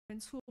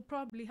who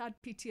probably had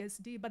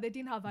PTSD, but they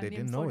didn't have a They name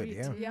didn't know for it, it.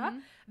 yeah. Yeah.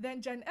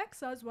 Then Gen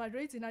Xers were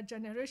raised in a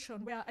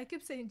generation where I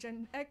keep saying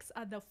Gen X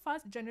are the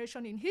first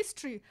generation in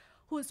history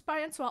whose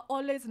parents were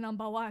always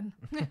number one.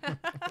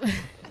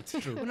 It's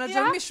true.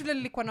 Unajua mimi shule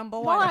nilikuwa number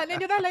one. One. And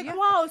you're like,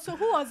 wow, so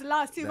who was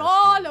last? If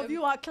all of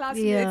you are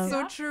classmates. Yeah.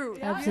 So true.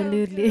 Yeah,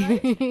 Absolutely.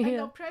 right? And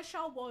the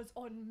pressure was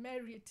on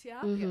merit. Yeah,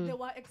 they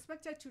were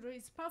expected to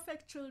raise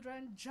perfect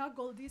children,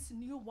 juggle this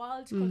new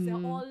world because they're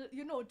all,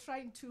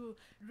 trying to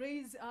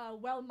raise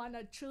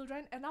well-mannered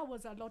children, and that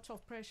was a lot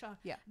of pressure.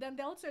 Yeah. Then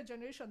they're also a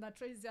generation that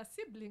raised their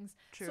siblings.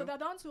 True. So they're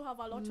the ones who have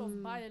a lot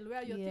of bile,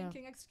 where you're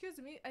thinking, excuse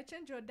me, I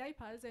changed your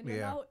diapers, and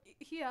you're now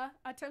here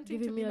attempting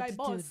Giving to be me my attitude.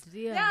 boss.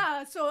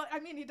 Yeah. So I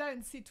mean, it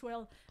doesn't sit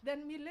well.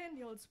 Then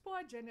millennials,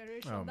 poor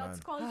generation, that's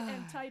called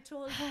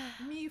entitled,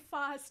 me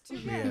first. So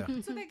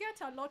they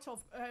get a lot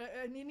of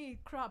nini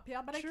crap.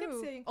 Yeah, but True. I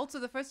keep saying Also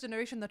the first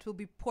generation that will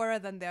be poorer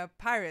than their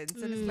parents,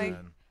 and it's like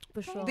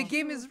For sure. the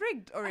game is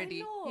rigged already.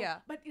 I know, Yeah.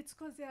 but it's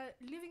because they're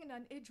living in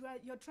an age where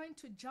you're trying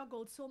to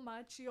juggle so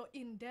much. You're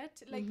in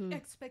debt. Like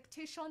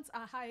expectations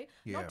are high.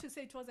 Not to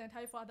say it wasn't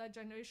high for other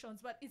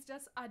generations, but it's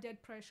just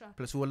added pressure.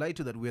 Plus, we were lied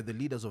to that we're the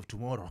leaders of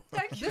tomorrow.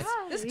 Thank you.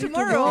 This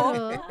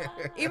tomorrow,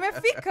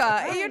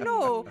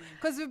 imefika,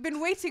 because we've been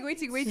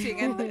waiting,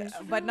 and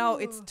but now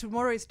it's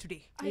tomorrow is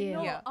today. I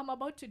know. Yeah. I'm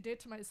about to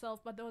date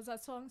myself, but there was a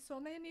song, So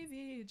Many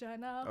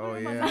Vijana. Oh,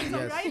 Remember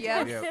yeah. that song,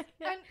 Yes. right?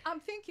 Yeah. And I'm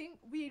thinking,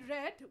 we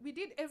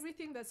did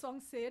everything the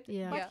song said,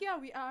 Yeah. but Yeah. here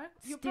we are.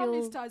 You Still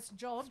promised us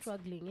jobs.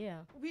 Struggling,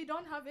 yeah. We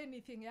don't have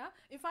anything, yeah?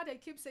 In fact, I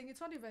keep saying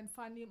it's not even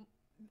funny.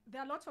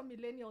 There are lots of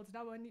millennials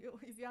now.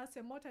 If you ask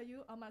them, what are you?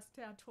 I'm a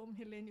stay-at-home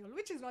millennial,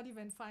 which is not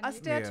even funny. A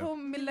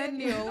stay-at-home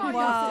millennial. No, you're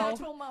Wow.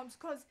 stay-at-home moms,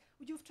 because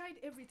you've tried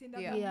everything. They're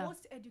Yeah. the Yeah.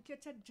 most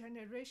educated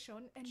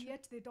generation, and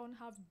yet they don't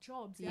have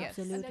jobs. Yeah? Yes.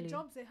 And the Absolutely.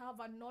 jobs they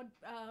have are not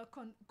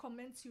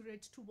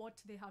commensurate to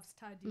what they have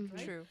studied,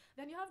 right? True.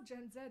 Then you have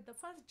Gen Z, the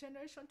first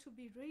generation to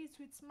be raised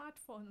with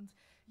smartphones.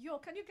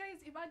 Can you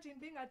guys imagine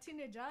being a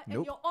teenager and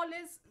Nope. you're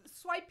always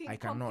swiping, I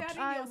cannot.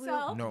 comparing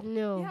yourself?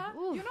 No. Yeah,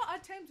 Oof.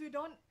 at times we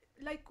don't,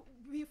 like,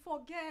 we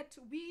forget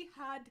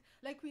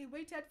we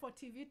waited for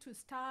TV to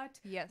start.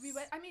 Yes.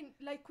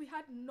 We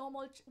had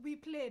normal, we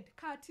played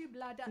Kati,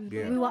 Bladder.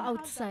 Yeah. We were don't have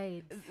that.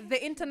 outside.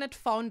 The internet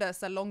found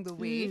us along the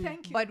way,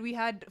 Thank you. but we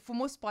had, for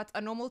most parts,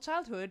 a normal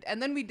childhood,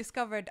 and then we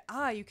discovered,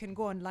 you can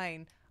go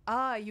online.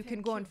 You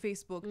can go on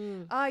Facebook.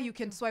 You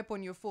can swipe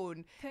on your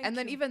phone. And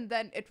then even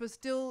then, it was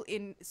still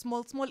in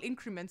small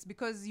increments,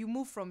 because you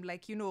move from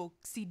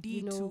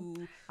CD to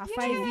A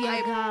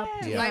 5-year gap.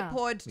 Yeah.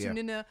 iPod to Yeah.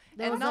 Nina,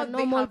 There and was now a they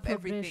normal have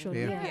everything. progression,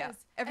 Yeah.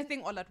 Yes.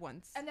 Everything all at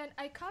once. And then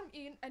I come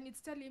in and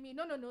it's telling me,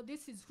 no,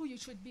 this is who you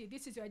should be.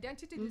 This is your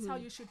identity. This is how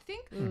you should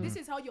think. This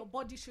is how your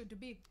body should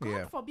be. God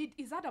Yeah. forbid,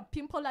 is that a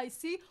pimple I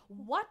see?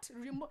 What?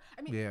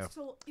 Yeah.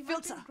 So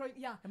imagine Filter.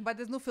 growing, But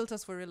there's no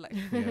filters for real life.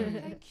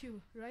 Thank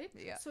you, right?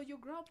 Yeah. So you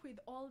grow up with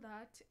all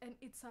that, and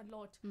it's a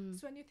lot.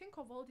 So when you think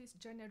of all these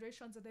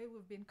generations that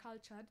we've been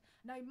cultured,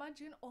 now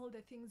imagine all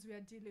the things we are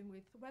dealing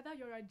with. Whether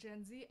you're a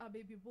Gen Z, a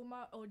baby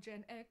boomer, or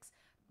Gen X,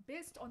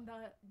 based on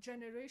the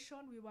generation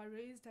we were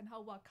raised and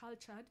how we're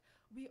cultured,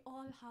 we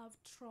all have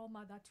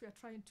trauma that we are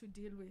trying to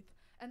deal with.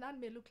 And that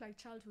may look like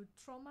childhood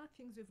trauma,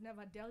 things we've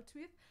never dealt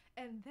with,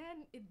 and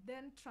then it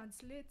then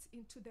translates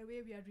into the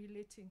way we are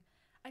relating.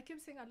 I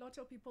keep saying a lot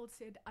of people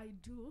said I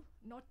do,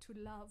 not to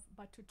love,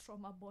 but to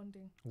trauma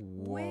bonding.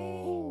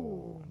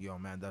 Whoa. Yo,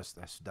 man, that's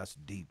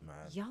deep, man.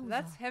 Yowza.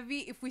 That's heavy.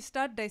 If we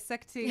start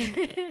dissecting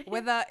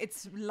whether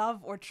it's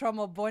love or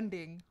trauma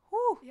bonding, whew.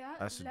 Yeah,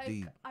 That's like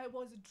deep. I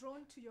was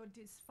drawn to your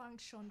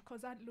dysfunction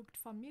because that looked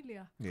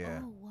familiar.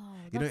 Yeah. Oh, wow.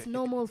 You know, That's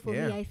normal for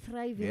yeah. me. I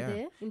thrive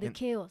Yeah. in the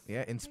chaos.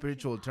 Yeah, in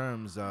spiritual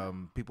terms,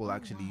 people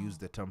actually use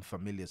the term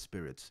familiar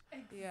spirits.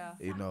 Yeah.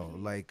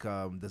 Like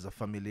there's a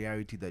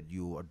familiarity that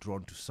you are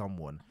drawn to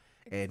someone,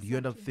 and you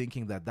end up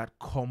thinking that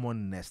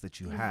commonness that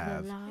you Is the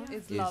have love?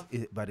 It's is, love.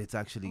 but it's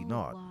actually Oh,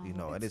 not,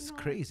 wow. and It's it's not.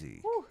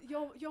 crazy.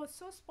 You're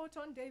so spot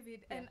on,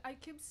 David. And I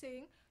keep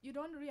saying you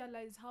don't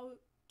realize how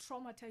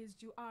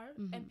traumatized you are,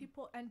 and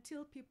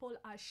until people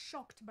are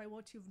shocked by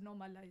what you've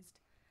normalized.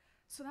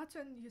 So that's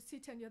when you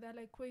sit and you're there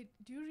like, wait,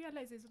 do you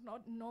realize it's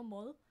not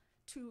normal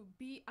to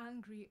be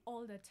angry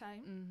all the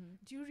time?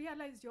 Do you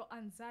realize your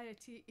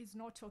anxiety is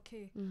not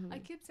okay? I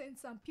keep saying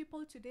some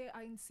people today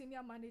are in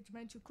senior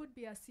management. You could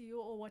be a CEO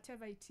or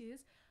whatever it is,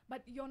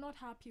 but you're not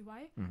happy.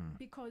 Why?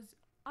 Because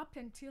up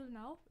until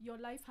now, your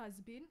life has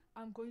been,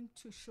 I'm going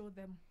to show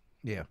them.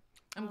 Yeah.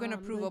 I'm going to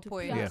prove a going to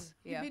point. Yeah.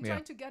 You've been Yeah.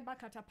 trying to get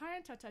back at a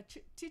parent, at a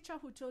teacher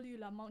who told you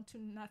you'll amount to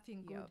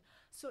nothing good. Yep.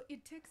 So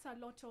it takes a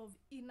lot of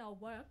inner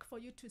work for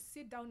you to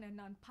sit down and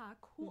unpack,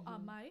 who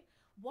am I?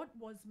 What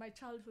was my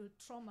childhood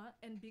trauma,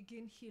 and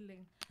begin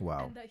healing.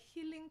 Wow. And the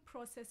healing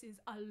process is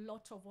a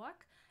lot of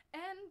work,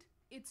 and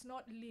it's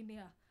not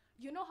linear.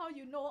 You know how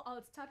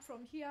I'll start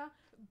from here,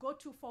 go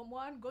to Form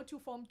 1, go to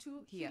Form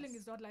 2. Healing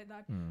Yes. is not like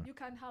that. You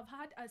can have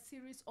had a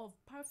series of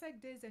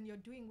perfect days and you're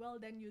doing well,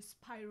 then you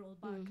spiral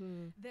back.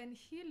 Then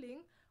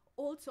healing,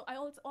 I'll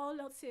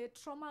say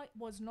trauma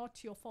was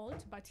not your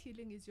fault, but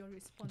healing is your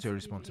responsibility. It's your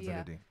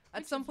responsibility.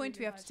 At some point,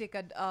 we have to take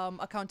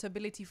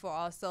accountability for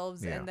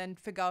ourselves and then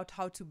figure out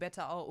how to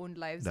better our own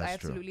lives. I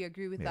absolutely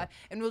agree with that.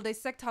 And we'll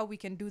dissect how we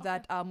can do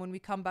that when we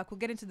come back. We'll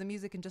get into the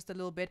music in just a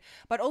little bit.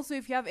 But also,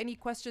 if you have any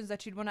questions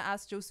that you'd want to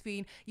ask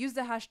Josephine, use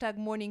the hashtag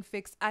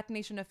MorningFix at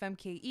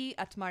NationFMKE,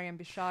 at Mariam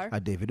Bishar.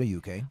 At David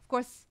Oyuke. Of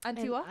course,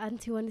 Antiwa.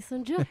 Antiwa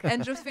Nisonjo.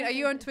 And Josephine, are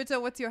you on Twitter?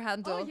 What's your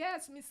handle? Oh,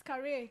 yes, Miss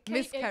Carey.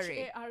 Miss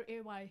Carey.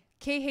 K-H-A-R-A-Y.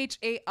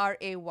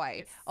 K-H-A-R-A-Y.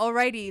 Yes.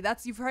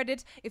 Alrighty, you've heard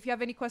it. If you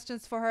have any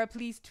questions for her,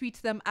 please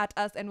tweet them at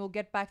us and we'll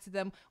get back to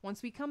them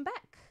once we come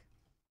back.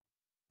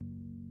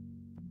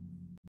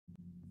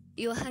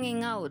 You're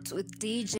hanging out with DJ